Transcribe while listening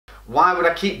Why would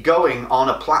I keep going on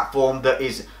a platform that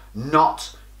is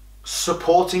not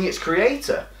supporting its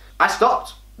creator? I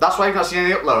stopped. That's why you've not seen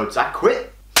any uploads. I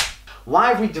quit. Why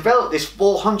have we developed this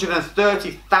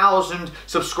 430,000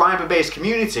 subscriber based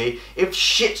community if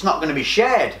shit's not going to be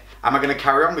shared? Am I going to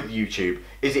carry on with YouTube?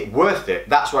 Is it worth it?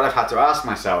 That's what I've had to ask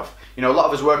myself. You know, a lot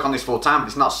of us work on this full time, but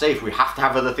it's not safe. We have to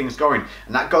have other things going.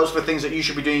 And that goes for things that you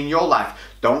should be doing in your life.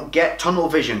 Don't get tunnel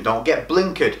vision. Don't get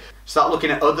blinkered. Start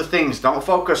looking at other things. Don't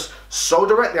focus so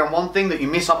directly on one thing that you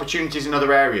miss opportunities in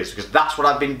other areas, because that's what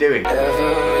I've been doing.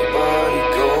 Everybody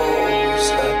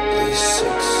goes at least 6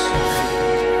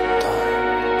 feet down.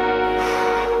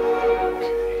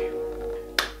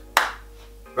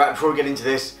 Right, before we get into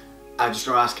this, I'm just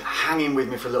going to ask, hang in with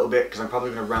me for a little bit, because I'm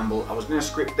probably going to ramble. I was going to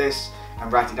script this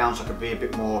and write it down so I could be a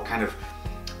bit more kind of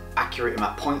accurate in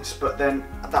my points, but then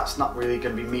that's not really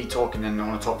going to be me talking, and I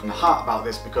want to talk from the heart about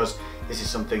this because this is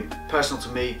something personal to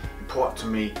me, important to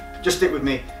me. Just stick with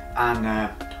me and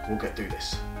we'll get through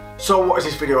this. So what is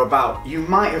this video about? You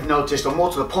might have noticed, or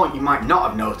more to the point, you might not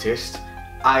have noticed,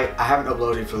 I haven't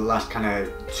uploaded for the last kind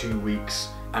of 2 weeks.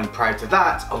 And prior to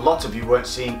that, a lot of you weren't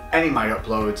seeing any of my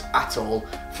uploads at all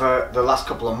for the last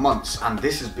couple of months, and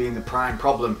this has been the prime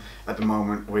problem at the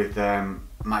moment with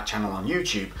my channel on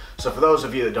YouTube. So for those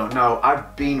of you that don't know,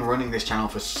 I've been running this channel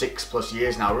for 6+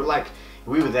 years now.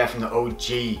 We were there from the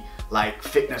OG like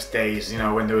fitness days, you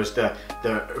know, when there was that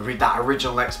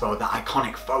original expo, that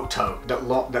iconic photo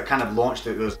that kind of launched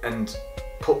it and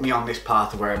put me on this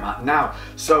path of where I'm at now.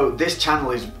 So this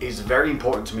channel is very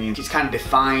important to me, and it's kind of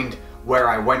defined where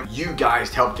I went. You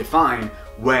guys helped define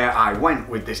where I went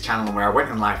with this channel and where I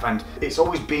went in life, and it's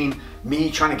always been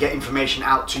me trying to get information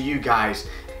out to you guys.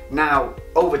 Now,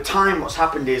 over time, what's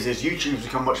happened is YouTube's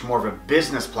become much more of a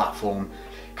business platform,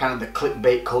 kind of the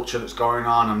clickbait culture that's going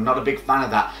on. I'm not a big fan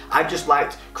of that. I just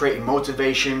liked creating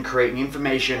motivation, creating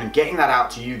information, and getting that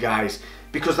out to you guys,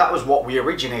 because that was what we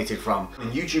originated from.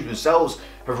 And YouTube themselves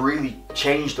have really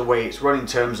changed the way it's run in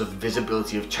terms of the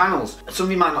visibility of channels. Some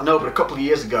of you might not know, but a couple of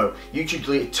years ago, YouTube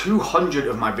deleted 200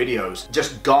 of my videos,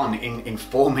 just gone in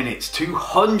 4 minutes.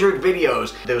 200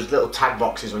 videos. There was little tag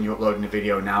boxes when you're uploading a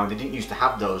video now, and they didn't used to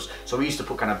have those. So we used to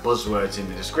put kind of buzzwords in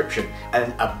the description,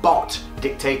 and a bot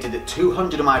dictated that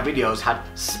 200 of my videos had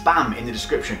spam in the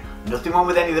description. Nothing wrong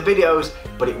with any of the videos,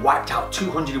 but it wiped out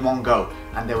 200 in one go,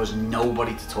 and there was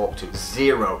nobody to talk to.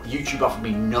 Zero. YouTube offered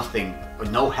me nothing, or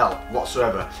no help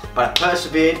whatsoever. But I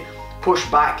persevered,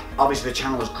 pushed back. Obviously the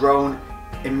channel has grown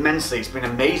immensely. It's been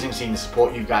amazing seeing the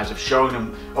support you guys have shown,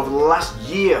 and over the last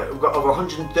year we've got over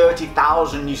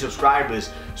 130,000 new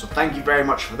subscribers, so thank you very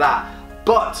much for that.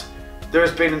 But there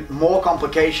has been more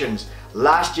complications.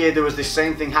 Last year there was this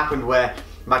same thing happened where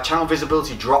my channel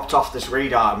visibility dropped off this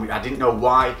radar, and I didn't know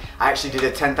why. I actually did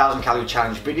a 10,000 calorie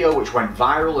challenge video which went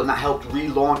viral, and that helped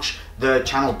relaunch the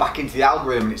channel back into the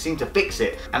algorithm, and it seemed to fix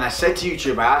it. And I said to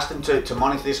YouTube, I asked them to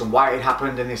monitor this and why it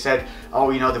happened, and they said,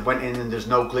 oh, you know, they went in and there's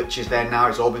no glitches there now,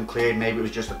 it's all been cleared, maybe it was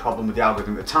just a problem with the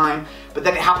algorithm at the time. But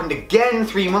then it happened again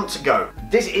 3 months ago.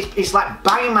 It's like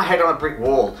banging my head on a brick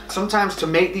wall. Sometimes to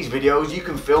make these videos, you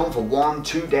can film for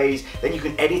 1-2 days, then you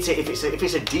can edit it. If it's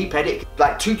a deep edit,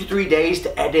 like 2 to 3 days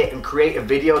to edit and create a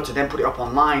video to then put it up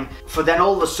online, for then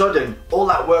all of a sudden, all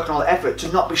that work and all that effort to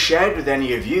not be shared with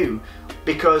any of you,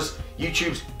 because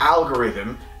YouTube's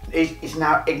algorithm is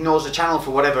now ignores the channel for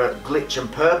whatever glitch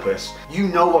and purpose. You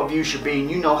know what views should be,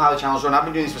 and you know how the channel's run. I've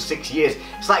been doing this for 6 years.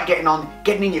 It's like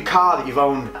getting in your car that you've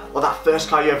owned, or that first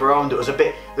car you ever owned. It was a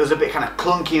bit kind of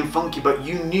clunky and funky, but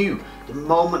you knew the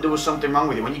moment there was something wrong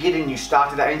with it. When you get in, you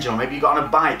started that engine, or maybe you got on a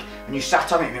bike and you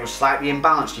sat on it and it was slightly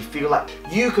imbalanced. You feel like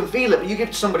you can feel it, but you give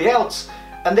it to somebody else,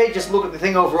 and they just look at the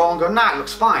thing overall and go, nah, it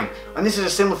looks fine. And this is a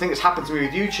similar thing that's happened to me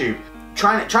with YouTube.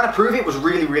 Trying to prove it was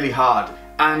really, really hard,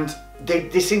 and they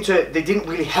didn't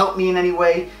really help me in any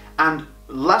way. And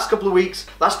last couple of weeks,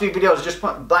 last 3 videos, just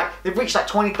they've reached like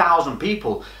 20,000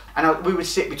 people, and we would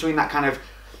sit between that kind of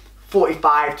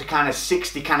 45 to kind of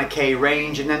 60 kind of K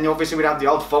range, and then obviously we'd have the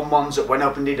odd fun ones that went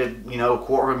up and did a, you know,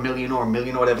 250,000 or 1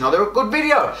 million or whatever. No, they're a good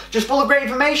video, just full of great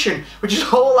information, which is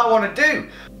all I want to do.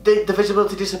 The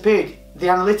visibility disappeared. The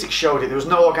analytics showed it. There was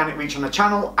no organic reach on the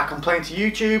channel. I complained to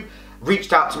YouTube,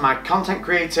 reached out to my content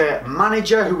creator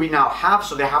manager, who we now have,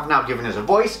 so they have now given us a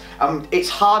voice. It's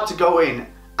hard to go in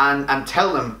and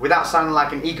tell them without sounding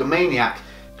like an egomaniac,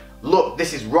 look,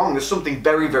 this is wrong, there's something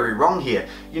very, very wrong here.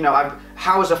 You know,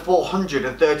 how is a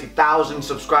 430,000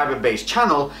 subscriber based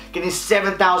channel getting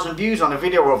 7,000 views on a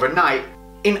video overnight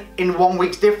in 1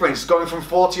 week's difference, going from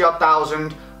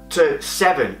 40,000 to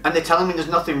 7, and they're telling me there's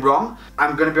nothing wrong?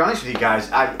 I'm gonna be honest with you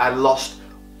guys, I lost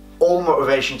all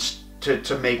motivation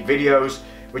to make videos.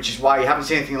 which is why you haven't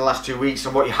seen anything in the last 2 weeks,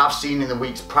 and what you have seen in the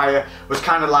weeks prior was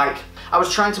kind of like, I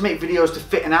was trying to make videos to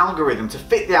fit an algorithm, to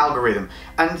fit the algorithm,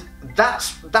 and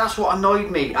that's what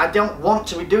annoyed me. I don't want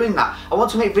to be doing that. I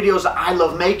want to make videos that I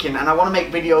love making, and I want to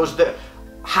make videos that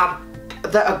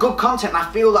are good content, and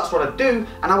I feel that's what I do,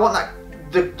 and I want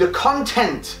the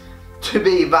content to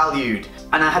be valued.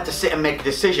 And I had to sit and make a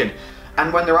decision.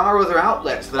 And when there are other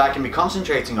outlets that I can be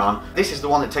concentrating on, this is the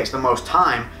one that takes the most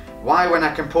time. Why, when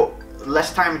I can put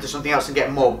less time into something else and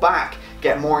get more back,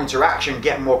 get more interaction,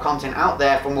 get more content out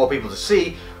there for more people to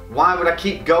see, why would I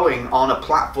keep going on a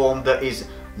platform that is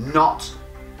not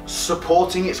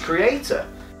supporting its creator?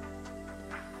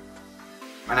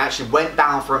 And I actually went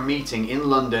down for a meeting in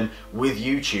London with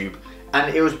YouTube,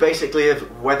 and it was basically of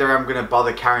whether I'm going to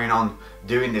bother carrying on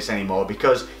doing this anymore,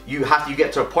 because you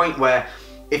get to a point where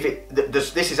if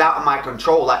this is out of my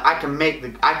control. Like, I can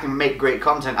make great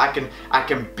content, I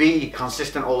can be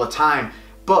consistent all the time,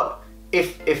 but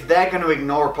if they're going to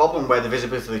ignore a problem where the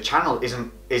visibility of the channel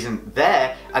isn't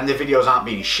there and the videos aren't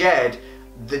being shared,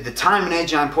 the time and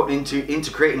energy I'm putting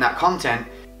into creating that content,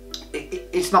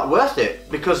 it's not worth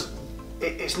it, because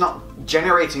it's not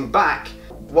generating back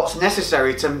what's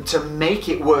necessary to make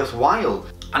it worthwhile.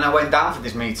 And I went down for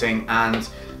this meeting, and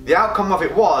the outcome of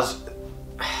it was,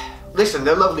 listen,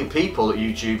 they're lovely people at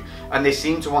YouTube and they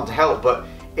seem to want to help, but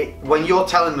when you're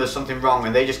telling them there's something wrong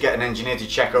and they just get an engineer to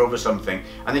check over something,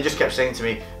 and they just kept saying to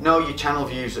me, no, your channel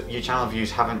views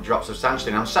haven't dropped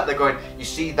substantially. And I'm sat there going, you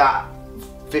see that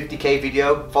 50k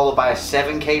video followed by a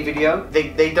 7k video?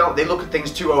 They look at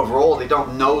things too overall. They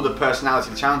don't know the personality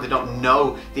of the channel. They don't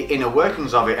know the inner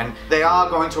workings of it, and they are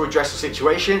going to address the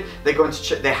situation. They're going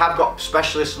to they have got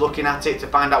specialists looking at it to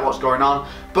find out what's going on.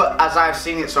 But as I've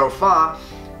seen it so far,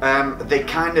 they're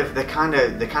kind of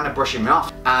brushing me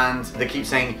off, and they keep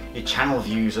saying your channel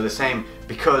views are the same,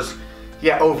 because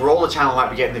yeah, overall the channel might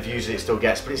be getting the views that it still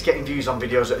gets, but it's getting views on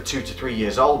videos that are 2 to 3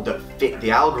 years old that fit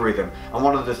the algorithm. And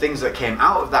one of the things that came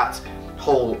out of that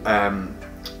whole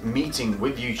meeting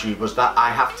with YouTube was that I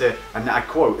have to, and I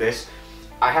quote this,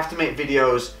 I have to make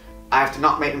videos, I have to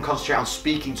not make them concentrate on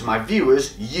speaking to my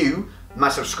viewers, you, my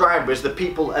subscribers, the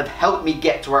people that have helped me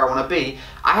get to where I want to be.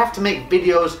 I have to make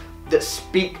videos that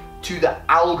speak to the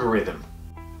algorithm.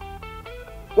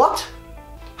 What?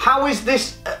 How is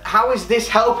this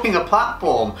helping a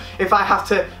platform if I have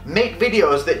to make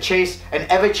videos that chase an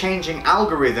ever-changing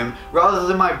algorithm rather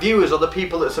than my viewers or the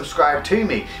people that subscribe to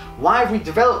me? Why have we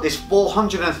developed this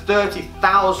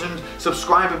 430,000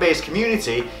 subscriber-based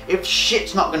community if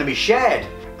shit's not going to be shared?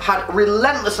 Had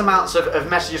relentless amounts of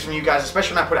messages from you guys,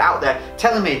 especially when I put it out there,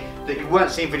 telling me that you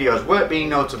weren't seeing videos, weren't being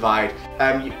notified.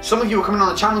 Some of you were coming on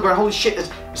the channel going, holy shit,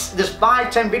 there's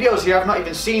 5-10 videos here I've not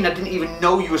even seen, I didn't even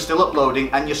know you were still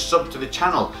uploading, and you're subbed to the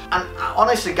channel. And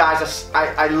honestly guys,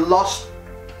 I lost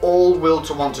all will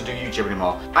to want to do YouTube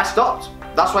anymore. I stopped.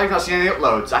 That's why you've not seen any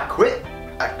uploads. I quit.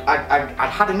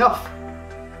 I'd had enough.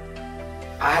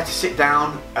 I had to sit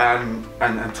down and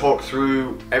talk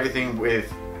through everything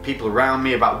with people around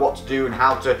me about what to do and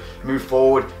how to move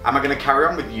forward. Am I going to carry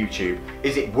on with YouTube?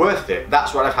 Is it worth it?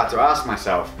 That's what I've had to ask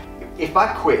myself. If I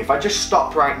quit, if I just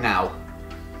stop right now,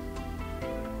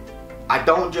 I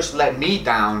don't just let me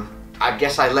down, I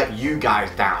guess I let you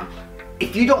guys down.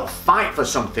 If you don't fight for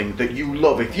something that you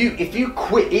love, if you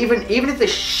quit, even if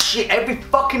there's shit, every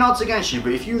fucking odds against you,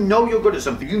 but if you know you're good at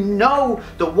something, you know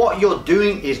that what you're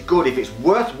doing is good, if it's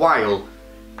worthwhile,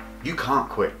 you can't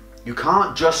quit. You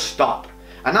can't just stop.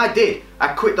 And I did. I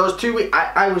quit those 2 weeks.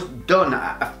 I was done.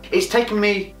 It's taken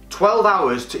me 12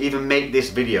 hours to even make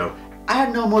this video. I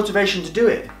had no motivation to do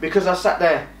it because I sat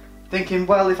there thinking,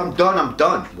 well, if I'm done, I'm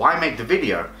done. Why make the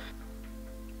video?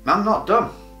 I'm not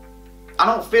done. I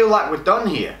don't feel like we're done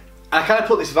here. And I kind of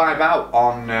put this vibe out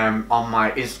on my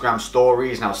Instagram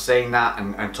stories, and I was saying that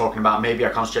and talking about maybe I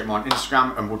concentrate more on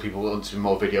Instagram, and would people want to do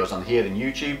more videos on here than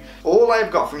YouTube. All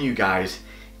I've got from you guys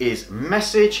is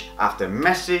message after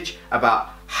message about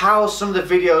how some of the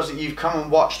videos that you've come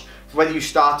and watched, whether you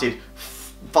started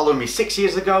following me 6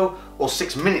 years ago or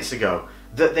 6 minutes ago,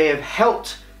 that they have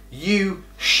helped you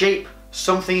shape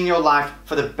something in your life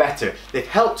for the better. They've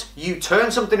helped you turn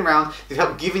something around. They've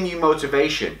helped giving you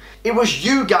motivation. It was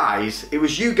you guys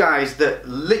that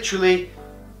literally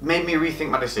made me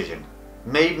rethink my decision,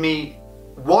 made me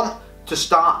want to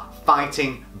start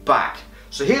fighting back.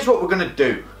 So here's what we're gonna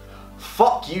do.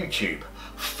 Fuck YouTube.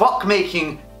 Fuck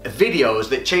making videos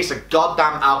that chase a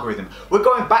goddamn algorithm. We're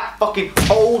going back fucking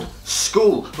old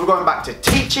school. We're going back to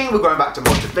teaching, we're going back to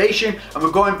motivation, and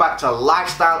we're going back to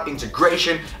lifestyle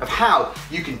integration of how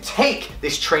you can take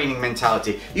this training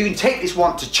mentality. You can take this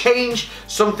want to change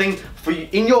something for you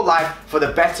in your life for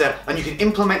the better, and you can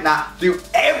implement that through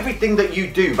everything that you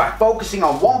do. By focusing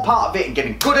on one part of it and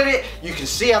getting good at it, you can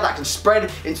see how that can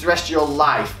spread into the rest of your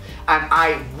life. And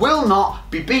I will not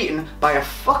be beaten by a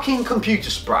fucking computer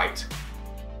sprite.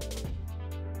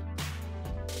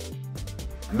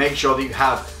 Make sure that you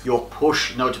have your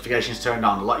push notifications turned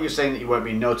on. A lot of you are saying that you won't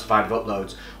be notified of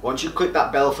uploads. Once you click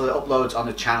that bell for the uploads on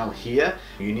the channel here,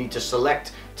 you need to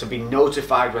select to be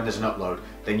notified when there's an upload.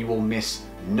 Then you will miss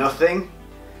nothing.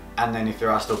 And then if there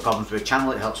are still problems with the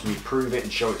channel, it helps me prove it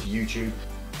and show it to YouTube.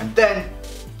 And then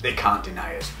they can't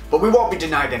deny us. But we won't be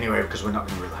denied anyway because we're not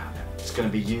going to rely on them. It's going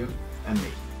to be you and me.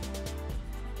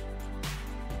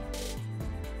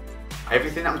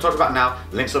 Everything that I'm talking about now,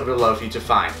 links will be below for you to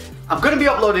find. I'm going to be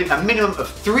uploading a minimum of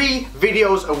 3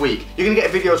 videos a week. You're going to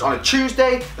get videos on a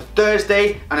Tuesday, a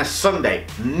Thursday, and a Sunday,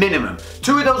 minimum.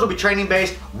 2 of those will be training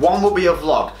based, 1 will be a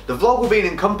vlog. The vlog will be an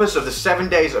encompass of the 7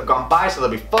 days that have gone by, so they'll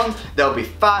be fun, they'll be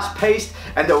fast paced,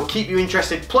 and they'll keep you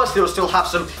interested, plus they'll still have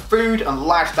some food and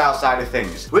lifestyle side of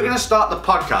things. We're going to start the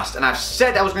podcast, and I've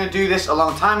said I was going to do this a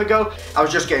long time ago. I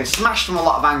was just getting smashed from a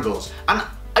lot of angles. And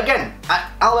again,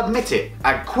 I'll admit it,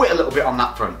 I quit a little bit on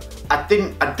that front. I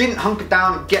didn't hunker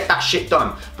down and get that shit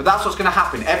done. But that's what's gonna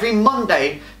happen. Every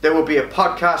Monday, there will be a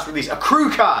podcast release, a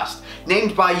CREWCast,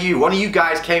 named by you. One of you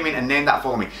guys came in and named that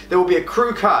for me. There will be a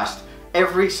CREWCast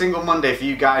every single Monday for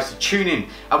you guys to tune in.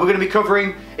 And we're gonna be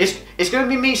covering, it's gonna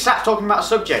be me sat talking about a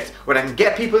subject. When I can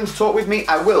get people in to talk with me,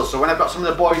 I will. So when I've got some of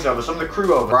the boys over, some of the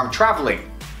crew over, or I'm traveling,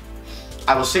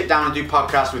 I will sit down and do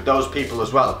podcasts with those people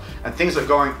as well. And things that are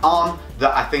going on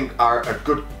that I think are a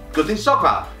good thing to talk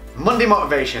about. Monday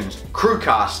Motivations,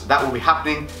 CREWCast, that will be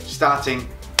happening starting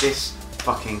this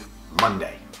fucking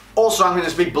Monday. Also, I'm going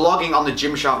to be blogging on the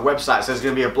Gymshark website, so there's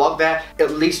going to be a blog there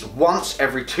at least once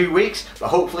every 2 weeks, but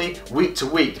hopefully week to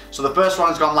week. So the first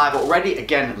one's gone live already.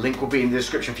 Again, link will be in the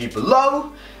description for you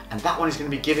below. And that one is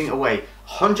going to be giving away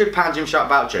 £100 Gymshark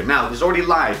voucher. Now, it's already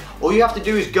live. All you have to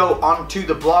do is go onto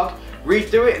the blog, read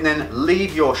through it, and then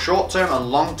leave your short-term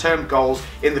and long-term goals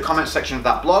in the comment section of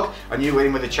that blog, and you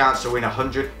win with a chance to win a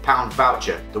 £100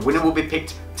 voucher. The winner will be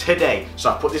picked today. So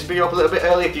I put this video up a little bit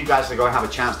early if you guys are going to have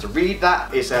a chance to read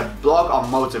that. It's a blog on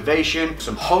motivation,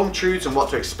 some home truths and what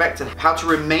to expect, and how to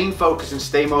remain focused and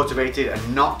stay motivated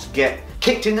and not get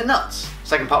kicked in the nuts.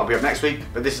 Second part will be up next week,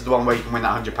 but this is the one where you can win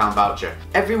that £100 voucher.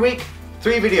 Every week,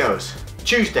 3 videos.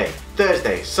 Tuesday,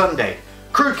 Thursday, Sunday.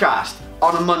 CREWCast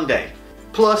on a Monday.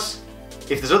 Plus,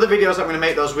 if there's other videos I'm going to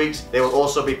make those weeks, they will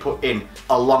also be put in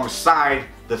alongside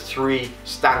the 3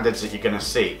 standards that you're going to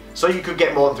see. So you could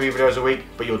get more than 3 videos a week,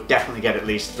 but you'll definitely get at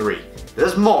least 3.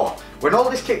 There's more. When all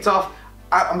this kicked off,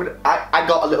 I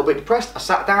got a little bit depressed. I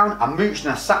sat down, I mooched,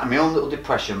 and I sat in my own little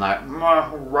depression like,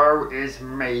 woe is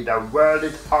me, the world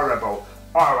is horrible.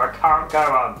 Oh, I can't go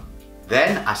on.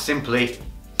 Then I simply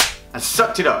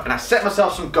sucked it up and I set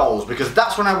myself some goals, because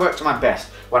that's when I work to my best.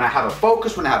 When I have a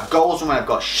focus, when I have goals, and when I've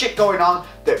got shit going on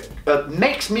that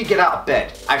makes me get out of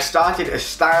bed. I've started a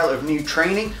style of new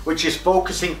training which is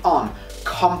focusing on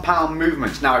compound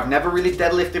movements. Now, I've never really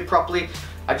deadlifted properly.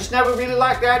 I just never really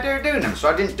liked the idea of doing them, so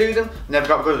I didn't do them, never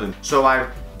got good at them. So I've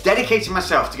dedicated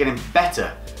myself to getting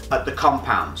better at the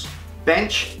compounds.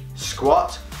 Bench,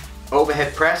 squat,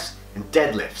 overhead press, and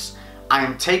deadlifts. I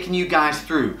am taking you guys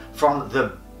through from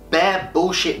the bare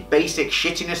bullshit basic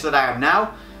shittiness that I am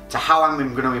now to how I'm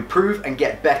going to improve and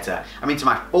get better. I'm into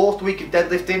my 4th week of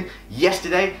deadlifting.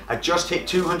 Yesterday, I just hit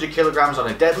 200 kilograms on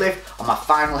a deadlift on my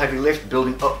final heavy lift,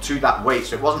 building up to that weight.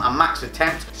 So it wasn't a max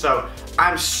attempt. So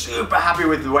I'm super happy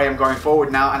with the way I'm going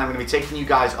forward now, and I'm going to be taking you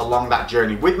guys along that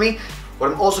journey with me.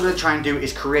 What I'm also going to try and do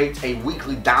is create a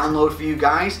weekly download for you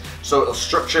guys, so it'll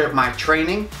structure my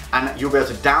training and you'll be able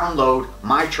to download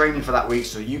my training for that week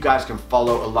so you guys can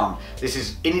follow along. This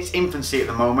is in its infancy at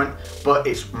the moment, but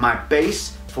it's my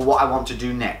base for what I want to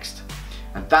do next.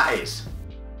 And that is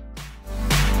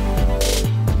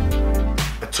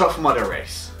a Tough Mudder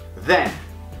race, then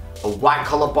a white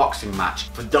collar boxing match.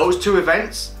 For those 2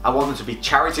 events, I want them to be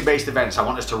charity-based events. I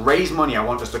want us to raise money. I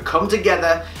want us to come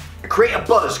together, create a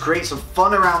buzz, create some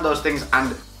fun around those things,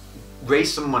 and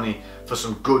raise some money for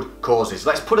some good causes.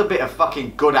 Let's put a bit of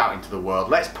fucking good out into the world.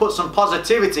 Let's put some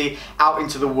positivity out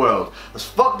into the world. Let's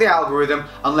fuck the algorithm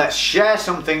and let's share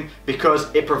something,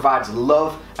 because it provides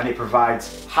love and it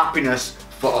provides happiness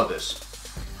for others.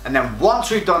 And then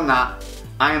once we've done that,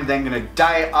 I am then going to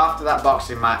diet after that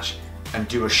boxing match and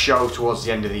do a show towards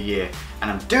the end of the year. And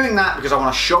I'm doing that because I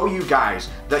want to show you guys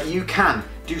that you can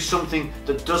do something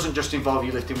that doesn't just involve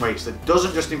you lifting weights, that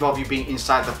doesn't just involve you being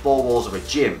inside the four walls of a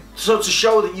gym. So to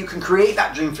show that you can create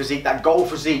that dream physique, that goal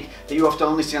physique that you often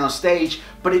only see on stage,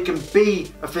 but it can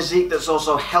be a physique that's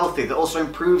also healthy, that also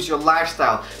improves your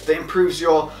lifestyle, that improves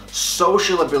your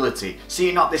social ability. So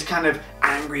you're not this kind of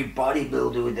angry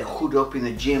bodybuilder with the hood up in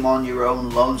the gym on your own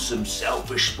lonesome,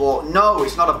 selfish sport. No,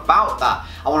 it's not about that.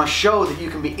 I want to show that you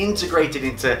can be integrated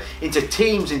into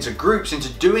teams, into groups,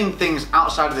 into doing things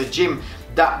outside of the gym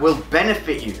that will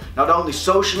benefit you, not only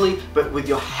socially, but with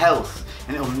your health.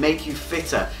 And it'll make you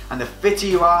fitter. And the fitter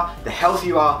you are, the healthier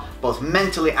you are, both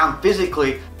mentally and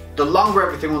physically, the longer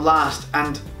everything will last,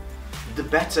 and the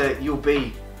better you'll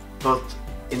be, both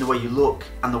in the way you look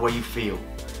and the way you feel.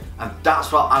 And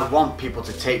that's what I want people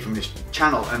to take from this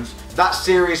channel. And that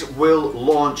series will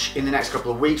launch in the next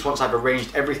couple of weeks once I've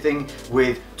arranged everything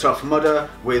with Tough Mudder,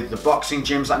 with the boxing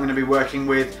gyms that I'm going to be working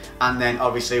with, and then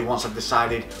obviously once I've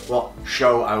decided what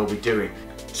show I will be doing.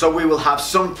 So we will have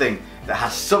something that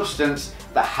has substance,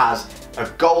 that has a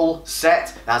goal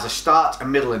set, that has a start, a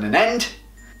middle and an end,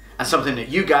 and something that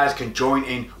you guys can join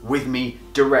in with me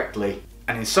directly.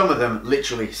 And in some of them,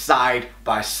 literally side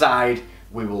by side,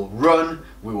 we will run,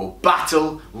 we will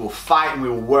battle, we will fight, and we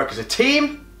will work as a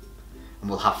team, and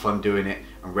we'll have fun doing it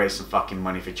and raise some fucking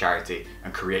money for charity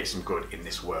and create some good in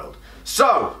this world.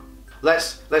 So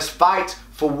let's fight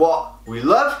for what we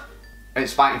love, and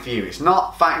it's fighting for you. It's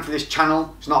not fighting for this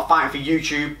channel, it's not fighting for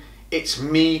YouTube, it's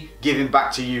me giving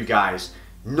back to you guys,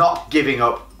 not giving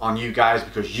up on you guys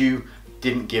because you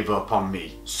didn't give up on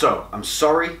me. So I'm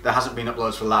sorry there hasn't been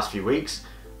uploads for the last few weeks.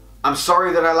 I'm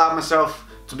sorry that I allowed myself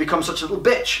to become such a little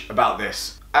bitch about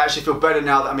this. I actually feel better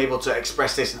now that I'm able to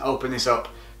express this and open this up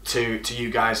to you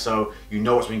guys, so you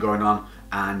know what's been going on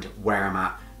and where I'm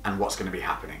at and what's going to be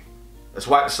happening. Let's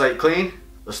wipe the slate clean.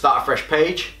 Let's start a fresh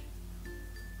page.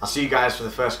 I'll see you guys for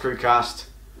the first CREWCast,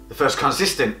 the first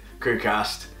consistent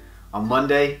CREWCast on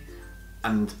Monday,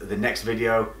 and the next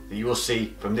video that you will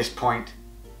see from this point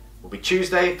will be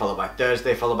Tuesday, followed by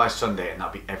Thursday, followed by Sunday, and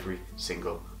that'll be every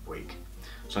single week.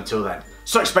 So until then,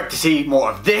 so expect to see more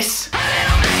of this.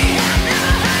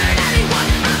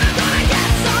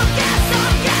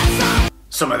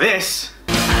 Some of this.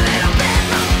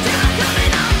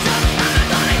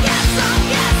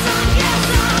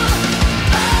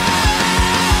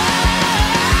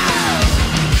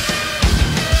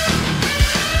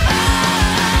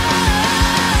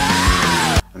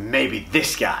 And maybe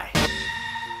this guy.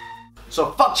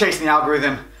 So fuck chasing the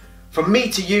algorithm. From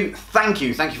me to you, thank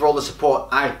you. Thank you for all the support.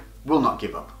 I will not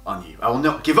give up on you. I will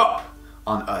not give up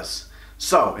on us.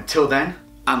 So until then,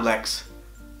 I'm Lex.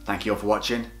 Thank you all for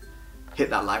watching. Hit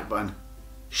that like button.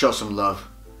 Show some love.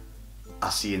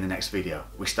 I'll see you in the next video.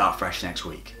 We start fresh next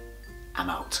week. I'm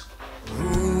out.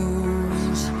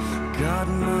 Who's got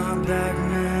my back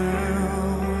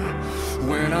now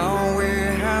when I